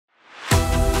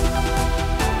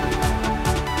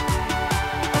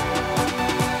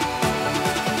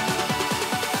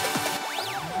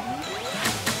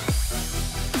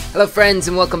Hello friends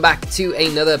and welcome back to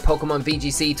another Pokemon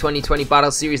VGC 2020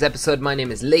 Battle Series episode. My name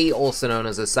is Lee, also known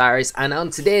as Osirus, and on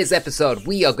today's episode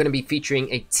we are going to be featuring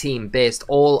a team based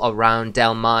all around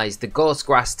Dhelmise, the Ghost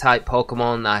Grass type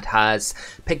Pokemon that has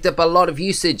picked up a lot of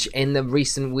usage in the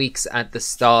recent weeks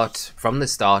from the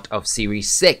start of Series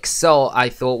 6. So I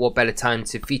thought what better time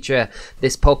to feature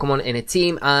this Pokemon in a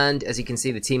team, and as you can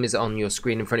see the team is on your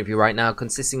screen in front of you right now,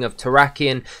 consisting of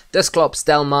Terrakion, Dusclops,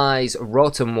 Dhelmise,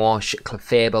 Rotomwash,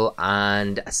 Clefable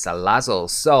and Salazzle.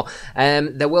 So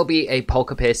there will be a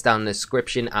polka paste down in the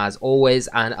description as always,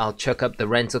 and I'll chuck up the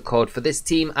rental code for this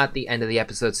team at the end of the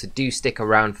episode, so do stick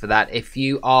around for that. If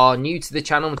you are new to the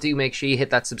channel, do make sure you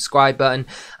hit that subscribe button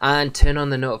and turn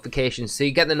on the notifications so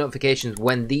you get the notifications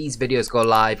when these videos go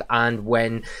live and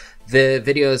when the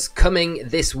videos coming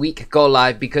this week go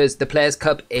live, because the Players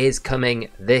Cup is coming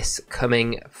this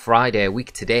coming Friday, a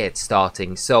week today it's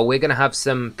starting. So we're going to have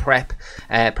some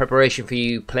preparation for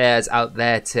you players out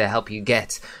there to help you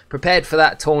get prepared for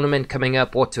that tournament coming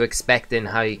up, what to expect and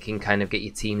how you can kind of get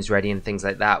your teams ready and things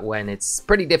like that, when it's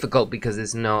pretty difficult because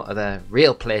there's no other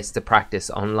real place to practice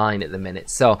online at the minute.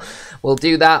 So we'll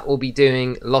do that. We'll be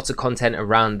doing lots of content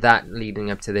around that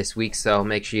leading up to this week, so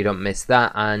make sure you don't miss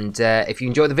that. And if you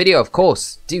enjoy the video, of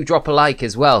course, do drop a like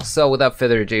as well. So without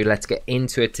further ado, let's get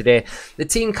into it today. The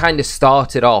team kind of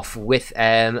started off with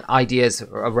ideas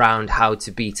around how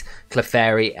to beat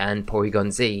Clefairy and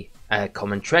Porygon Z, a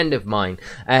common trend of mine,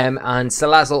 and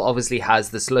Salazzle obviously has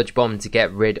the Sludge Bomb to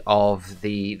get rid of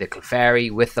the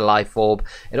Clefairy with the Life Orb.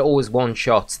 It always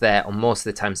one-shots there on most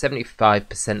of the time,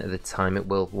 75% of the time it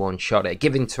will one-shot it,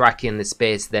 giving Terrakion the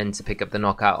space then to pick up the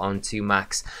knockout onto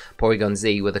Max Porygon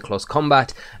Z with a close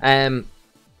combat.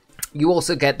 You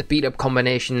also get the beat up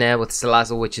combination there with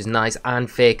Salazzle, which is nice, and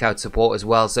fake out support as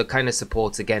well, so it kind of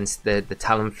supports against the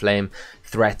Talonflame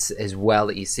threats as well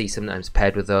that you see sometimes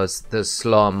paired with those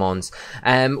slower mons.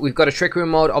 We've got a Trick Room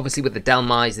mode obviously with the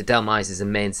Dhelmise. The Dhelmise is a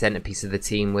main centerpiece of the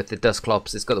team. With the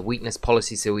Dusclops, it's got the weakness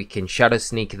policy, so we can shadow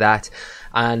sneak that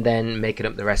and then making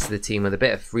up the rest of the team with a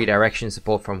bit of redirection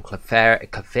support from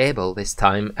Clefable this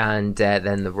time, and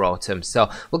then the Rotom. So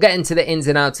we'll get into the ins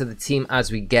and outs of the team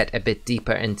as we get a bit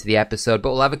deeper into the episode,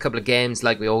 but we'll have a couple of games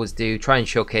like we always do, try and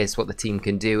showcase what the team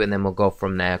can do, and then we'll go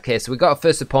from there. Okay, so we got our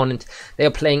first opponent. They are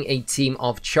playing a team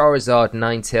of Charizard,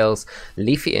 Ninetales,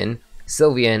 Leafeon,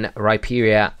 Sylveon,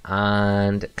 Rhyperior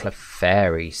and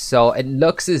Clefairy. So it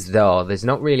looks as though there's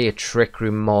not really a Trick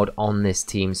Room mode on this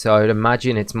team, so I would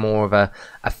imagine it's more of a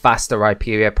faster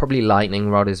Rhyperior, probably Lightning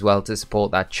Rod as well to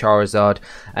support that Charizard.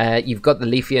 You've got the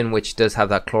Leafeon, which does have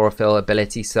that Chlorophyll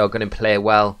ability, so going to play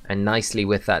well and nicely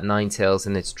with that Ninetales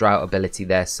and its Drought ability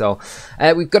there. So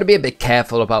we've got to be a bit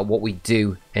careful about what we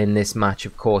do in this match,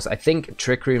 of course. I think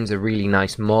Trick Room's a really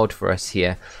nice mode for us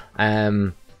here.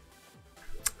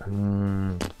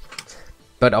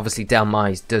 But obviously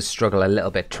Dhelmise does struggle a little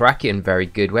bit. Terrakion very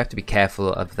good. We have to be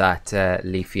careful of that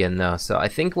Leafeon though. So I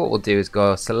think what we'll do is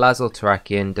go Salazzle,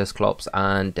 Terrakion, Dusclops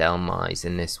and Dhelmise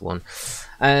in this one.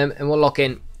 And we'll lock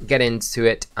in, get into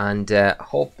it, and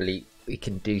hopefully we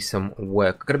can do some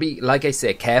work. We're going to be, like I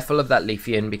say, careful of that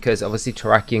Leafeon because obviously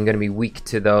Terrakion going to be weak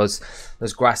to those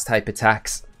grass type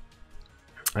attacks.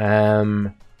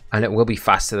 And it will be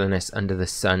faster than us under the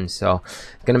sun, so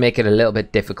going to make it a little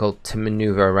bit difficult to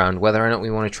maneuver around. Whether or not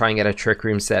we want to try and get a Trick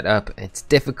Room set up, it's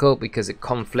difficult because it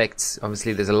conflicts.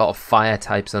 Obviously there's a lot of fire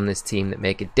types on this team that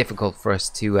make it difficult for us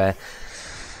to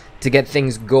get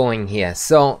things going here.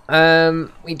 So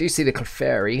we do see the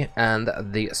Clefairy and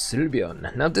the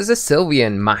Sylveon. Now there's a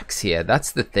Sylveon max here.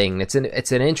 That's the thing. It's an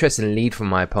interesting lead from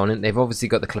my opponent. They've obviously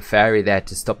got the Clefairy there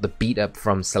to stop the beat up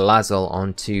from Salazzle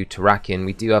onto Terrakion.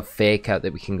 We do have Fake Out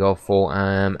that we can go for,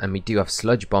 and we do have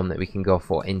Sludge Bomb that we can go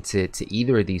for into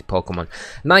either of these Pokemon.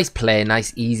 Nice play,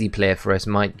 nice easy play for us.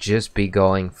 Might just be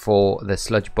going for the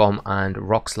Sludge Bomb and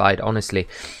Rock Slide, honestly.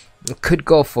 Could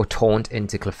go for Taunt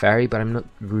into Clefairy, but I'm not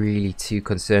really too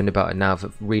concerned about it now. If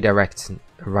it redirects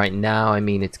right now, I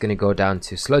mean, it's going to go down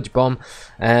to Sludge Bomb.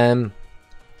 And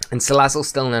Salazzle's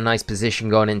still in a nice position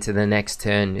going into the next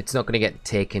turn. It's not going to get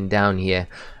taken down here.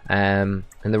 And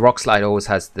the Rock Slide always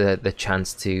has the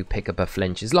chance to pick up a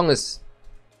flinch, as long as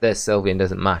the Sylveon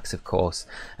doesn't max, of course.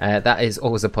 That is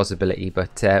always a possibility,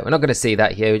 but we're not going to see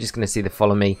that here. We're just going to see the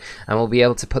Follow Me, and we'll be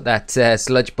able to put that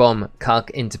Sludge Bomb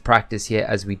calc into practice here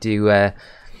as we do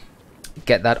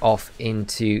get that off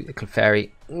into the Clefairy.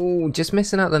 Ooh, just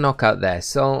missing out the knockout there,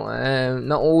 so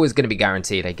not always going to be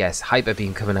guaranteed, I guess. Hyper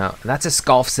Beam coming out. That's a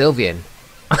Scarf Sylveon.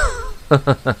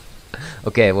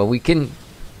 Okay, well, we can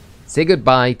say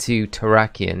goodbye to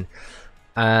Terrakion.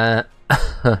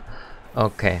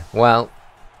 Okay, well,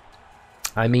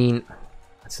 I mean,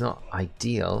 it's not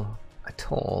ideal. at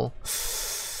all.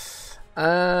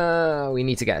 We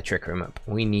need to get a Trick Room up.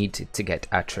 We need to get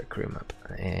our Trick Room up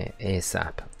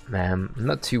ASAP. I'm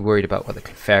not too worried about what the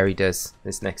Clefairy does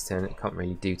this next turn. It can't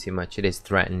really do too much. It is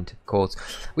threatened, of course.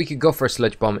 We could go for a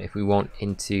Sludge Bomb if we want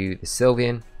into the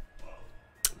Sylveon.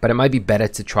 But it might be better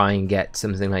to try and get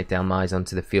something like Dhelmise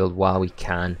onto the field while we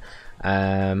can.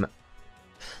 The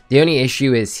only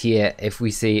issue is here, if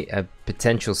we see a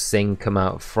potential Sing come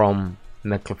out from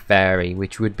the Clefairy,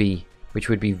 which would be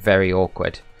very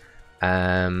awkward.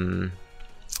 Would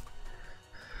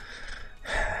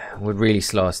really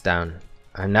slow us down.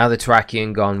 And now the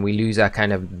Terrakion gone, we lose our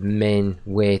kind of main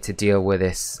way to deal with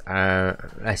this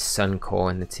Sun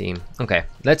Core in the team. Okay,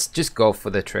 let's just go for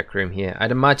the Trick Room here.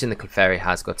 I'd imagine the Clefairy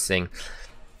has got Sing.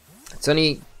 It's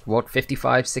only, what,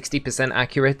 55-60%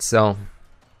 accurate, so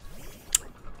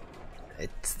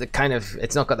it's the kind of,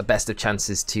 it's not got the best of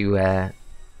chances to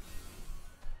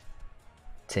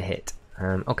hit.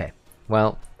 Okay,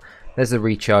 well, there's a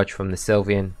recharge from the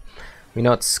Sylveon. We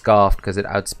know it's Scarfed because it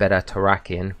outsped our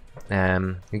Terrakion.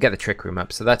 We get the Trick Room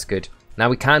up, so that's good. Now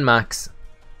we can max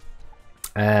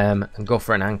and go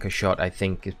for an Anchor Shot. I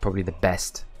think is probably the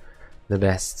best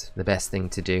thing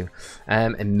to do.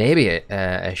 And maybe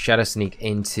a Shadow Sneak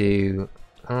into,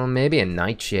 oh, maybe a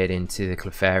Nightshade into the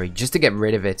Clefairy, just to get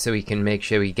rid of it, so we can make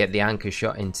sure we get the Anchor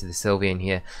Shot into the Sylveon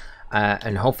here.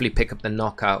 And hopefully pick up the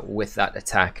knockout with that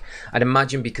attack. I'd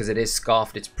imagine because it is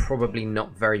Scarfed, it's probably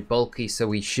not very bulky, so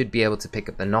we should be able to pick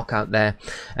up the knockout there.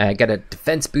 Get a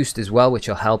defense boost as well, which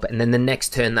will help. And then the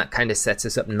next turn, that kind of sets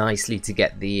us up nicely to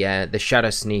get the Shadow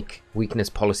Sneak weakness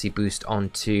policy boost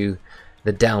onto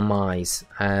the Dhelmise.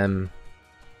 And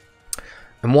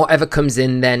whatever comes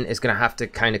in then is going to have to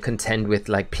kind of contend with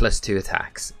like +2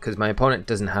 attacks, because my opponent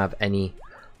doesn't have any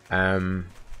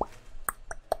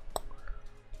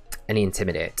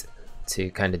Intimidate to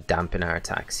kind of dampen our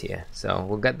attacks here. So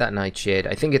we'll get that Nightshade.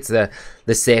 I think it's the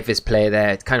safest play there.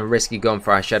 It's kind of risky going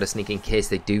for our Shadow Sneak in case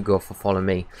they do go for Follow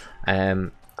Me.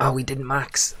 Oh, we didn't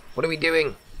max. What are we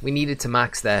doing? We needed to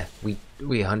max there. We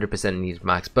 100% needed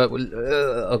max, but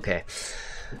okay.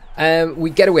 We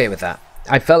get away with that.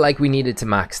 I felt like we needed to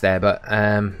max there, but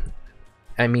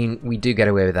I mean, we do get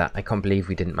away with that. I can't believe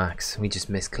we didn't max. We just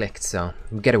misclicked, so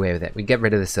we get away with it. We get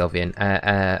rid of the Sylveon.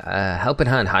 Helping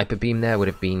Hand Hyper Beam there would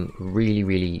have been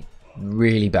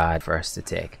really bad for us to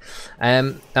take.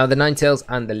 Now the Ninetales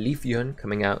and the Leafeon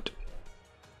coming out.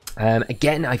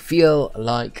 Again, I feel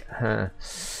like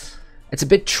it's a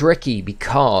bit tricky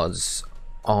because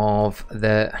of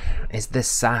is the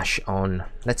sash on.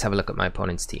 Let's have a look at my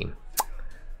opponent's team.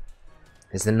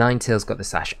 Has the Ninetales got the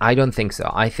sash? I don't think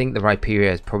so. I think the Rhyperior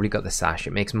has probably got the sash.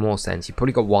 It makes more sense. You've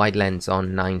probably got Wide Lens on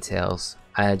Ninetales.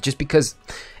 Just because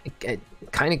it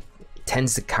kind of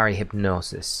tends to carry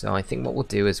Hypnosis. So I think what we'll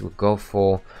do is we'll go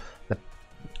for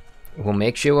we'll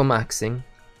make sure we're maxing.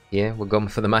 Yeah, we're going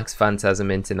for the Max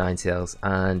Phantasm into Ninetales,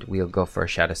 and we'll go for a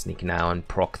Shadow Sneak now and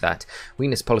proc that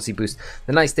weakness policy boost.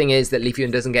 The nice thing is that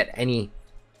Leafeon doesn't get any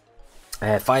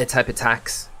fire type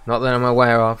attacks. Not that I'm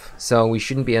aware of, so we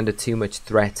shouldn't be under too much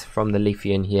threat from the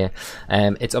Leafeon here.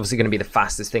 It's obviously going to be the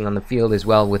fastest thing on the field as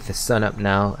well, with the sun up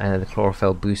now and the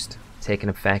Chlorophyll boost taking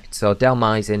effect. So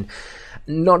Dhelmise in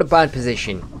not a bad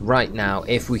position right now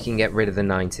if we can get rid of the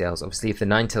Ninetales. Obviously, if the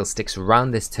Ninetales sticks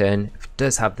around this turn, if it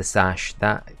does have the sash,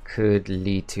 that could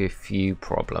lead to a few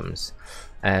problems.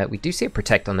 We do see a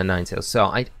Protect on the Ninetales, so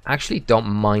I actually don't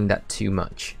mind that too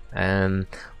much. Get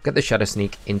the Shadow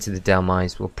Sneak into the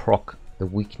Dhelmise. We'll proc the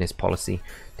weakness policy,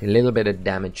 do a little bit of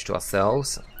damage to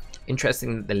ourselves.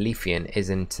 Interesting that the Leafeon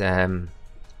isn't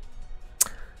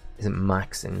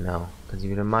maxing now, because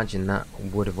you would imagine that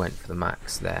would have went for the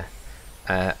max there.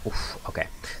 Okay,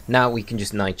 now we can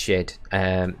just Nightshade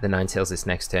the Ninetales this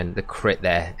next turn. The crit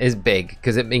there is big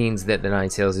because it means that the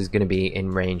Ninetales is going to be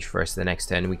in range for us the next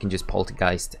turn. We can just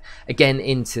Poltergeist again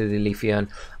into the Leafeon,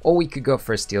 or we could go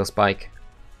for a Steel Spike.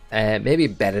 Maybe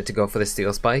better to go for the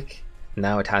Steel Spike.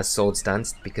 Now it has Sword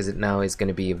Stance because it now is going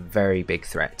to be a very big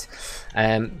threat.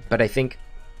 But I think,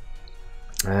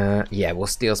 yeah, we'll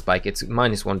Steel Spike. It's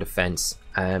 -1 defense.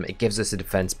 It gives us a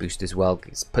defense boost as well.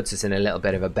 It puts us in a little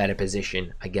bit of a better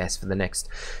position, I guess, for the next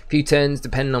few turns,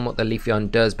 depending on what the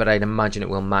Leafeon does. But I'd imagine it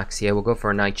will max here. We'll go for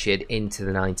a Nightshade into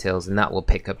the Ninetales, and that will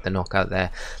pick up the knockout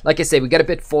there. Like I say, we get a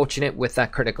bit fortunate with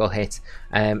that critical hit.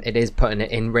 It is putting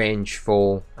it in range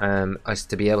for us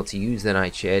to be able to use the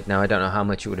Nightshade. Now, I don't know how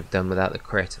much it would have done without the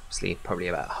crit. Obviously, probably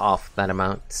about half that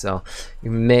amount. So,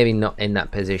 you're maybe not in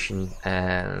that position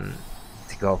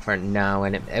to go for it now,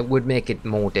 and it would make it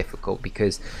more difficult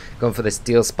because going for the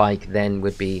Steel Spike then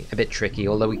would be a bit tricky,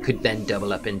 although we could then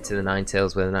double up into the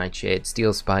Ninetales with a Nightshade.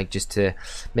 Steel Spike just to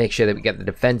make sure that we get the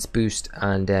defense boost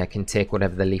and can take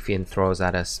whatever the Leafeon throws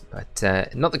at us,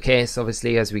 but not the case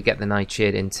obviously. As we get the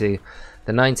Nightshade into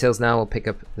the Ninetales now, we'll pick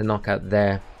up the knockout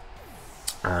there,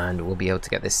 and we'll be able to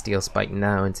get this Steel Spike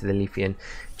now into the Leafeon.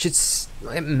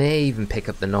 It may even pick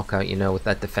up the knockout, you know, with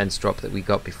that defense drop that we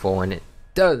got before, and it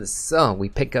does. So we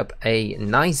pick up a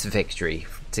nice victory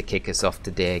to kick us off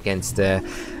today against a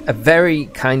very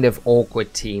kind of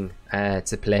awkward team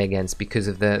to play against because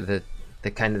of the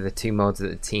kind of the two modes that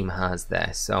the team has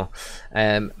there. So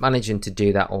managing to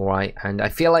do that all right, and I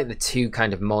feel like the two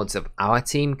kind of modes of our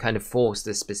team kind of forced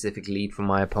a specific lead from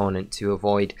my opponent to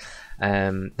avoid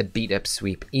the beat up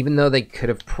sweep, even though they could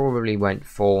have probably went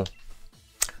for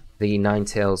the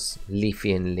Ninetales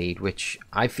Leafeon lead, which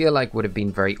I feel like would have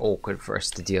been very awkward for us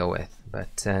to deal with,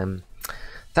 but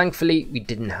thankfully we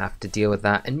didn't have to deal with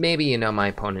that. And maybe, you know, my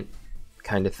opponent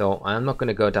kind of thought, I'm not going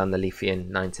to go down the Leafeon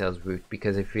Ninetales route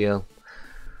because I feel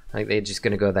like they're just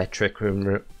going to go that Trick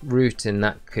Room route, and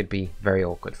that could be very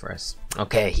awkward for us.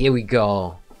 Okay, here we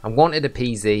go. I wanted a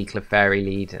PZ Clefairy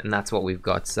lead, and that's what we've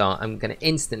got, so I'm going to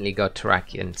instantly go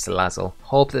Terrakion, Salazzle,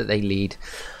 hope that they lead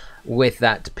with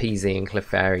that PZ and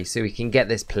Clefairy so we can get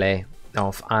this play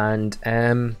off. And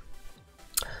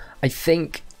I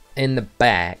think in the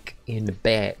back,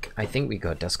 I think we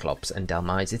go Dusclops and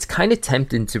Dhelmise. It's kind of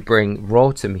tempting to bring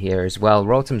Rotom here as well.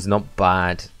 Rotom's not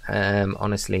bad,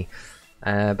 honestly,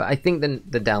 but I think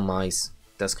the Dhelmise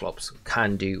Dusclops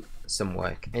can do some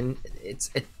work, and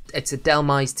it's a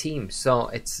Dhelmise team,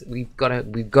 so we've got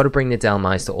to bring the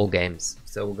Dhelmise to all games.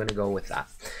 So we're going to go with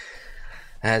that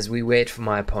as we wait for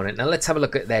my opponent. Now let's have a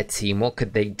look at their team. What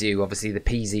could they do? Obviously the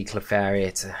PZ Clefairy,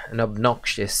 it's an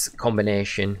obnoxious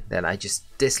combination that I just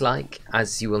dislike.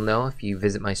 As you will know if you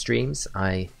visit my streams,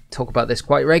 I talk about this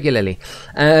quite regularly.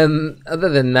 Other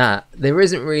than that, there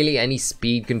isn't really any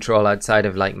speed control outside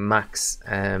of like max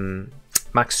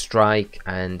strike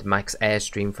and max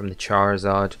airstream from the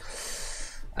Charizard.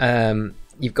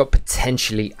 You've got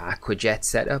potentially Aqua Jet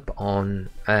setup on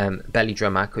Belly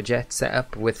Drum Aqua Jet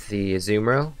setup with the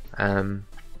Azumarill,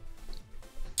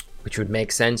 which would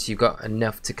make sense. You've got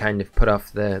enough to kind of put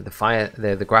off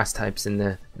the grass types in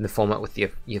the format with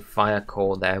your fire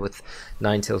core there with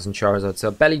Ninetales and Charizard. So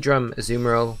Belly Drum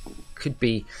Azumarill could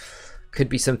be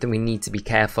something we need to be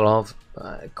careful of.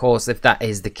 Of course, if that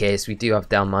is the case, we do have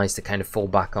Dhelmise to kind of fall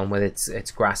back on with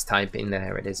its grass type in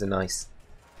there. It is a nice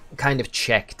kind of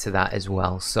check to that as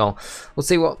well. So we'll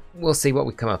see what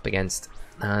we come up against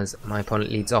as my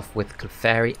opponent leads off with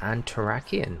Clefairy and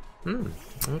Terrakion.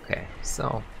 Okay,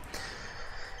 so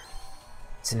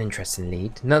it's an interesting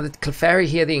lead. Now the Clefairy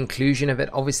here, the inclusion of it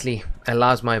obviously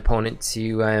allows my opponent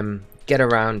to get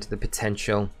around the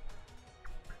potential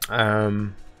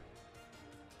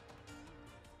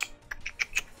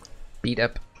beat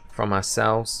up from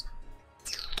ourselves.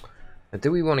 Now, do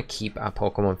we want to keep our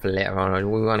Pokemon for later on, or do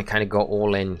we want to kind of go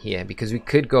all in here? Because we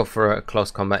could go for a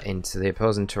close combat into the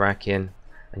opposing Terrakion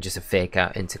and just a fake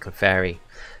out into Clefairy.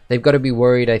 They've got to be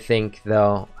worried, I think,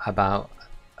 though, about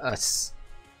us.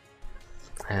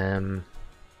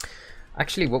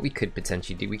 Actually, what we could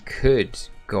potentially do, we could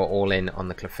go all in on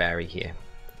the Clefairy here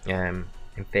and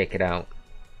fake it out.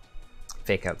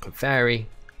 Fake out Clefairy.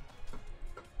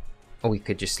 Or we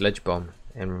could just Sludge Bomb.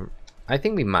 And I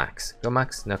think we max. Go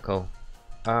max Knuckle.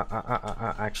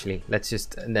 Actually, let's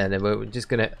just... No, we're just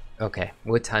gonna... Okay,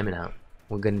 we're timing out.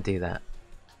 We're gonna do that.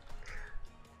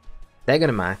 They're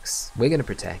gonna max. We're gonna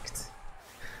protect.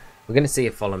 We're gonna see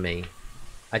it follow me.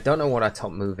 I don't know what our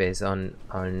top move is on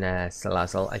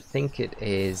Salazzle. I think it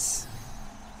is...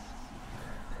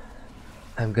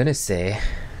 I'm gonna say...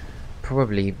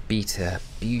 Probably beat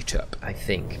up, I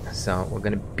think. So we're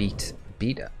gonna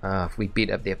if we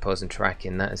beat up the opposing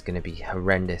Terrakion, that is going to be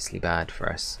horrendously bad for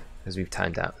us, because we've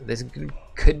timed out. This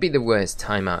could be the worst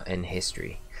timeout in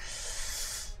history.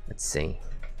 Let's see.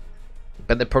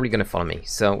 But they're probably going to follow me,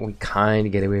 so we kind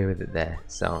of get away with it there.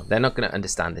 So they're not going to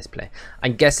understand this play.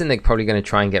 I'm guessing they're probably going to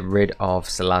try and get rid of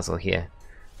Salazzle here.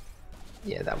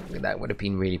 Yeah, that would have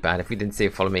been really bad if we didn't see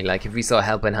it follow me. Like if we saw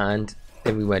Helping Hand,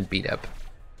 then we went beat up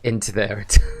into their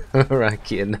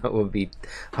Terrakion. That would be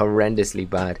horrendously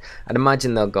bad. I'd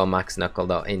imagine they'll go Max Knuckle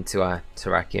though into our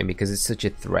Terrakion because it's such a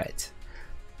threat.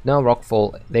 No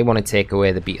Rockfall, they want to take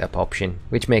away the beat up option,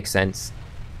 which makes sense.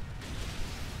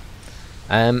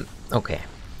 Okay,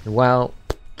 well,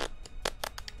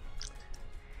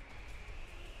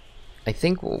 I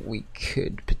think what we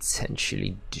could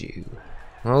potentially do,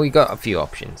 well, we got a few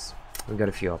options.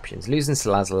 Losing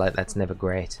Salazzle, that's never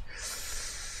great.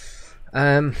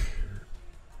 But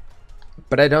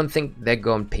I don't think they're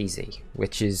going peasy,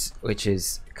 which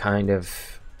is kind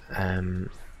of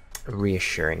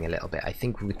reassuring a little bit. I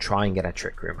think we'll try and get our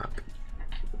Trick Room up.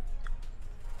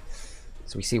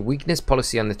 So we see weakness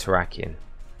policy on the Terrakion.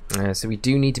 So we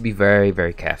do need to be very,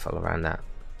 very careful around that.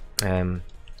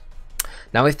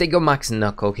 Now if they go Max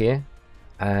Knuckle here,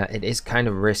 it is kind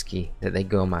of risky that they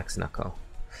go Max Knuckle,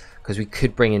 because we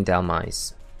could bring in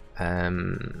Dhelmise.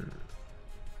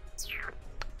 It's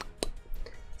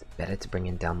better to bring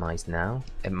in Dhelmise now.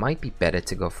 It might be better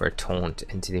to go for a taunt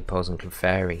into the opposing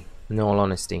Clefairy, in all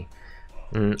honesty.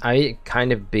 I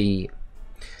kind of be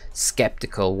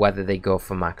skeptical whether they go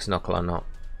for Max Knuckle or not.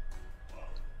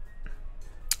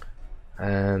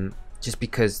 Just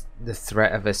because the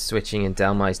threat of us switching in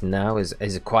Dhelmise now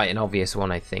is quite an obvious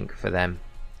one, I think, for them.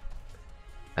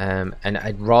 And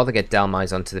I'd rather get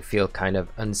Dhelmise onto the field kind of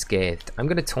unscathed. I'm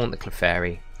going to taunt the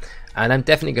Clefairy, and I'm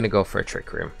definitely going to go for a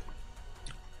Trick Room.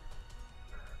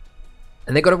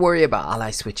 And they got to worry about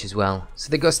ally switch as well. So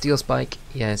they go Steel Spike.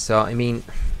 Yeah, so I mean,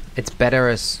 it's better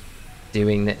us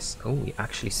doing this. Oh, he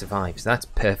actually survives. That's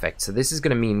perfect. So this is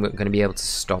going to mean we're going to be able to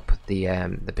stop the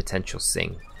potential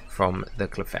Sing from the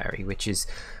Clefairy, which is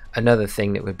another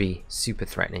thing that would be super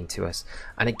threatening to us,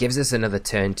 and it gives us another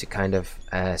turn to kind of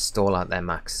stall out their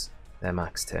max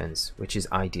turns, which is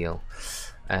ideal.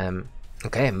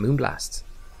 Okay, a Moonblast,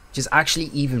 which is actually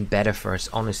even better for us,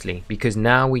 honestly, because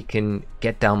now we can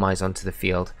get Dhelmise onto the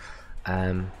field,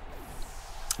 and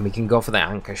we can go for the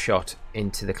anchor shot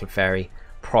into the Clefairy,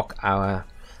 proc our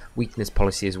weakness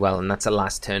policy as well, and that's the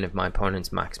last turn of my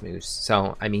opponent's max moves.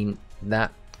 So I mean,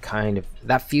 that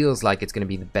feels like it's going to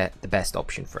be the best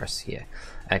option for us here.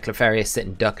 Clefairy is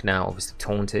sitting duck now, obviously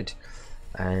taunted.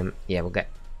 Yeah, we'll get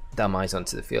Dhelmise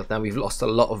onto the field. Now we've lost a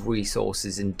lot of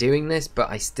resources in doing this, but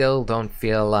I still don't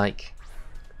feel like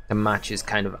the match is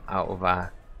kind of out of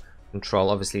our control.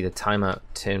 Obviously the timeout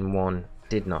turn 1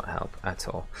 did not help at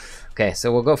all. Okay,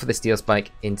 so we'll go for the Steel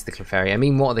Spike into the Clefairy. I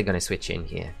mean, what are they going to switch in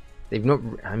here? They've not,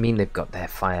 I mean, they've got their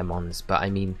Fire Mons, but I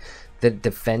mean, the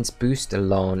defense boost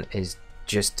alone is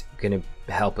just going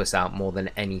to help us out more than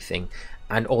anything.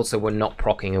 And also we're not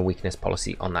proccing a weakness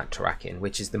policy on that Terrakion,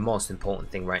 which is the most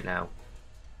important thing right now,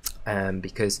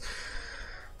 because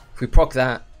if we proc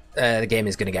that, the game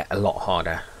is going to get a lot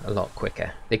harder, a lot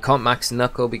quicker. They can't Max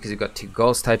Knuckle because we've got 2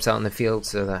 Ghost types out on the field,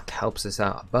 so that helps us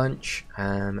out a bunch,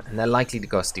 and they're likely to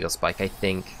go Steel Spike, I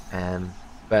think,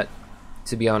 but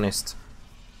to be honest,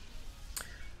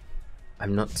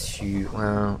 I'm not too,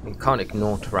 well, we can't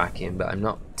ignore Terrakion, but I'm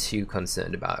not too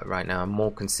concerned about it right now. I'm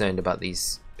more concerned about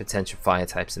these potential fire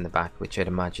types in the back, which I'd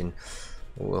imagine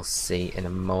we'll see in a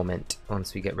moment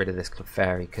once we get rid of this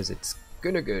Clefairy, because it's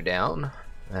going to go down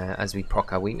as we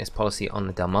proc our weakness policy on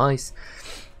the Dhelmise.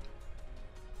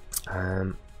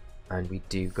 And we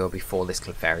do go before this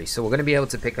Clefairy, so we're going to be able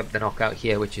to pick up the knockout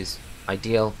here, which is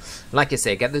ideal. Like I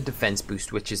say, get the defense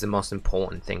boost, which is the most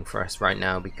important thing for us right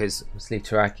now, because obviously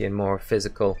Terrakion more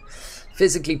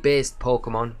physically based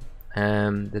Pokemon.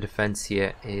 The defense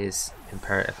here is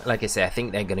imperative. Like I say, I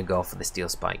think they're going to go for the Steel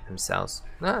Spike themselves.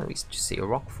 No, we just see a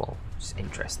Rockfall, which is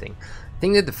interesting. I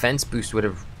think the defense boost would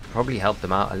have probably helped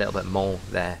them out a little bit more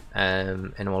there,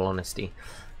 in all honesty,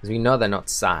 because we know they're not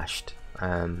sashed.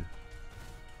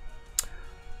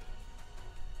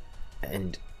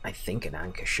 And I think an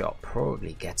anchor shot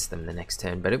probably gets them the next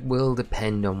turn, but it will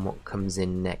depend on what comes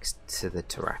in next to the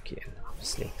Terrakion.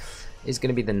 Obviously, is going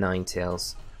to be the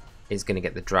Ninetales, is going to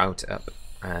get the Drought up,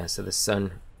 so the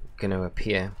Sun going to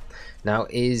appear. Now,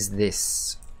 is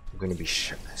this going to be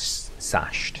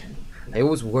sashed? I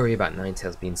always worry about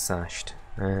Ninetales being sashed,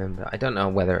 but I don't know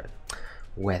whether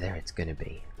it's going to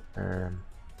be.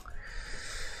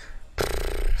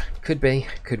 Could be,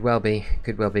 could well be,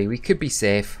 could well be. We could be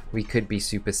safe, we could be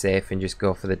super safe and just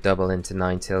go for the double into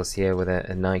Ninetales here with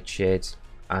a Nightshade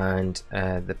and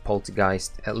the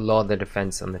Poltergeist. It'll lower the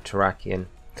defense on the Terrakion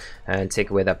and take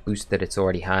away that boost that it's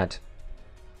already had.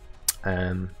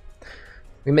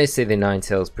 We may say the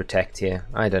Ninetales protect here,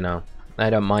 I don't know.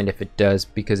 I don't mind if it does,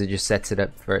 because it just sets it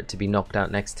up for it to be knocked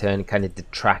out next turn. It kind of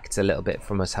detracts a little bit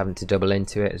from us having to double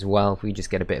into it as well, if we just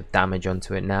get a bit of damage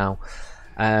onto it now.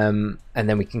 And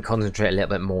then we can concentrate a little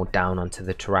bit more down onto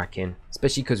the Terrakion,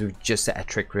 especially because we've just set a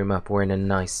Trick Room up. We're in a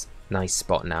nice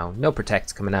spot now. No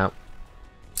protects coming out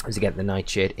as we get the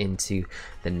Nightshade into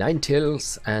the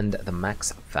Ninetales and the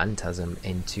Max Phantasm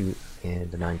into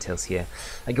the Ninetales here.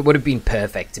 Like, it would have been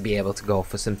perfect to be able to go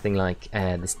for something like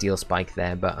the Steel Spike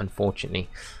there, but unfortunately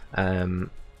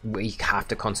we have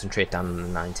to concentrate down on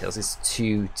the Ninetales. It's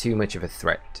too much of a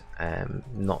threat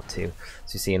not to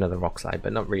see another rock slide,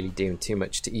 but not really doing too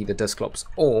much to either Dusclops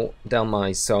or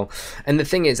Dhelmise. So, and the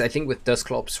thing is, I think with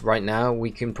Dusclops right now we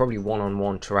can probably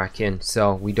one-on-one Terrakion,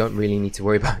 so we don't really need to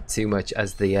worry about too much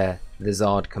as the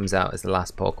Zard comes out as the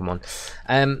last Pokemon.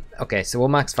 Okay, so we'll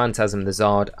max Phantasm the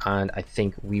Zard, and I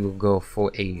think we will go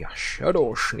for a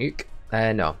Shadow Sneak.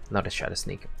 No, not a Shadow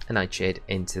Sneak. A Nightshade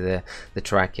into the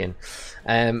Terrakion.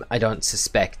 I don't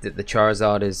suspect that the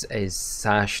Charizard is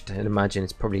sashed. I'd imagine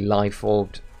it's probably life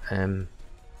orbed.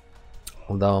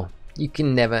 Although you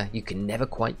can never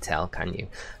quite tell, can you?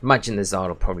 Imagine the Zard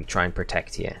will probably try and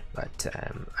protect here, but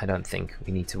I don't think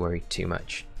we need to worry too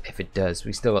much. If it does,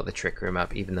 we still got the Trick Room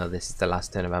up, even though this is the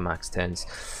last turn of our max turns.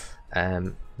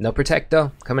 No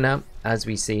Protector coming out as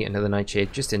we see another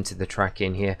Nightshade just into the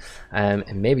Terrakion here,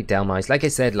 and maybe Dhelmise. Like I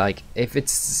said, like if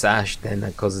it's Sash, then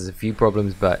that causes a few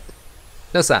problems, but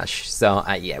no Sash, so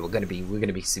yeah, we're gonna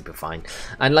be super fine.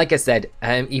 And like I said,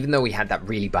 even though we had that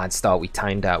really bad start, we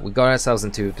timed out. We got ourselves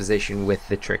into a position with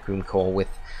the Trick Room core with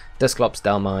Dusclops,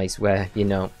 Dhelmise, where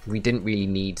we didn't really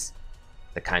need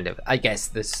the kind of, I guess,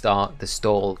 the stalled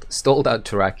out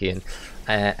Terrakion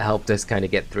helped us kind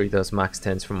of get through those max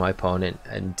turns from my opponent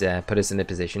and put us in a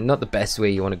position, not the best way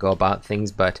you want to go about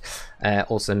things, but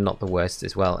also not the worst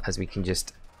as well, as we can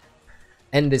just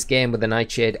end this game with a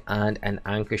Nightshade and an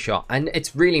Anchor Shot. And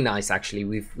it's really nice, actually.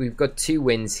 We've got 2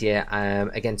 wins here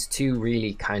against 2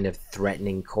 really kind of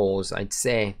threatening cores, I'd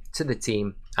say, to the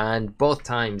team. And both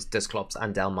times Dusclops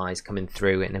and Dhelmise coming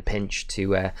through in a pinch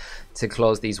to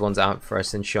close these ones out for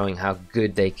us and showing how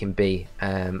good they can be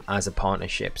as a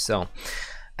partnership. So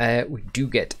we do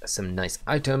get some nice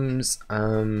items,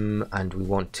 and we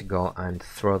want to go and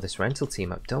throw this rental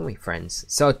team up, don't we, friends?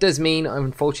 So it does mean,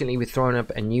 unfortunately, we're throwing up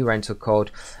a new rental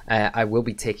code. I will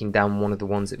be taking down one of the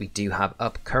ones that we do have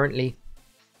up currently.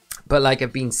 But like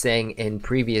I've been saying in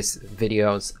previous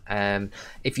videos,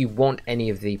 if you want any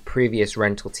of the previous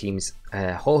rental teams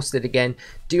hosted again,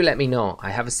 do let me know. I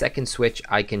have a second Switch.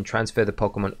 I can transfer the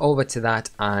Pokemon over to that,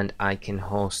 and I can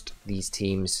host these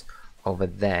teams over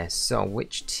there. So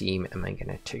which team am I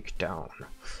going to take down?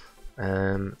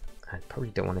 I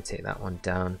probably don't want to take that one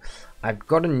down. I've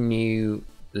got a new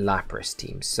Lapras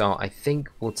team, so I think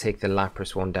we'll take the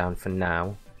Lapras one down for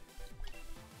now.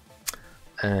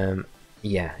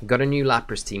 Yeah, got a new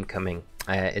Lapras team coming.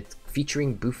 It's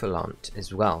featuring Buffalant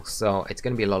as well, so it's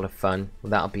going to be a lot of fun.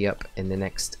 That'll be up in the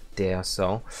next day or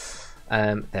so.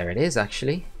 There it is,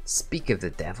 actually. Speak of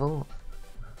the devil.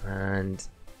 And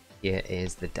here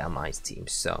is the Dhelmise team.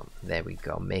 So there we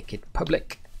go. Make it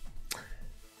public.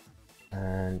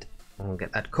 And we'll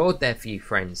get that code there for you,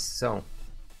 friends. So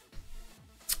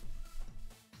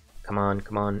come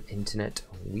on, internet,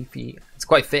 Wi-Fi. It's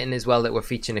quite fitting as well that we're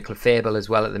featuring a Clefable as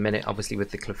well at the minute, obviously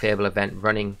with the Clefable event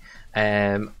running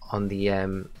on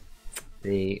the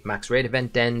Max Raid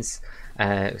event dens,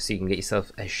 so you can get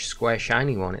yourself a square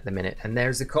shiny one at the minute. And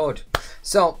there's the code.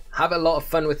 So have a lot of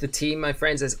fun with the team, my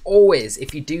friends. As always,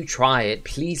 if you do try it,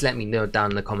 please let me know down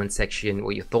in the comment section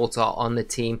what your thoughts are on the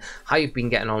team, how you've been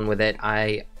getting on with it.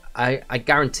 I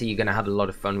guarantee you're going to have a lot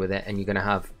of fun with it, and you're going to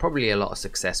have probably a lot of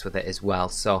success with it as well.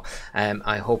 So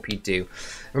I hope you do.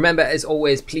 Remember, as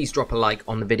always, please drop a like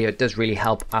on the video. It does really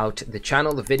help out the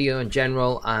channel, the video in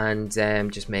general, and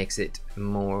just makes it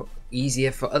more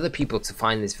easier for other people to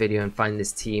find this video and find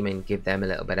this team and give them a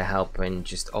little bit of help and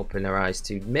just open their eyes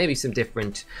to maybe some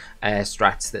different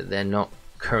strats that they're not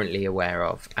currently aware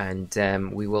of. And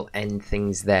we will end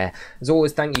things there. As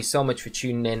always, thank you so much for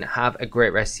tuning in. Have a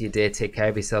great rest of your day. Take care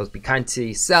of yourselves. Be kind to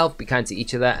yourself, be kind to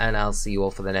each other, and I'll see you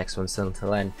all for the next one. So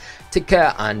until then, take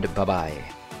care and bye bye.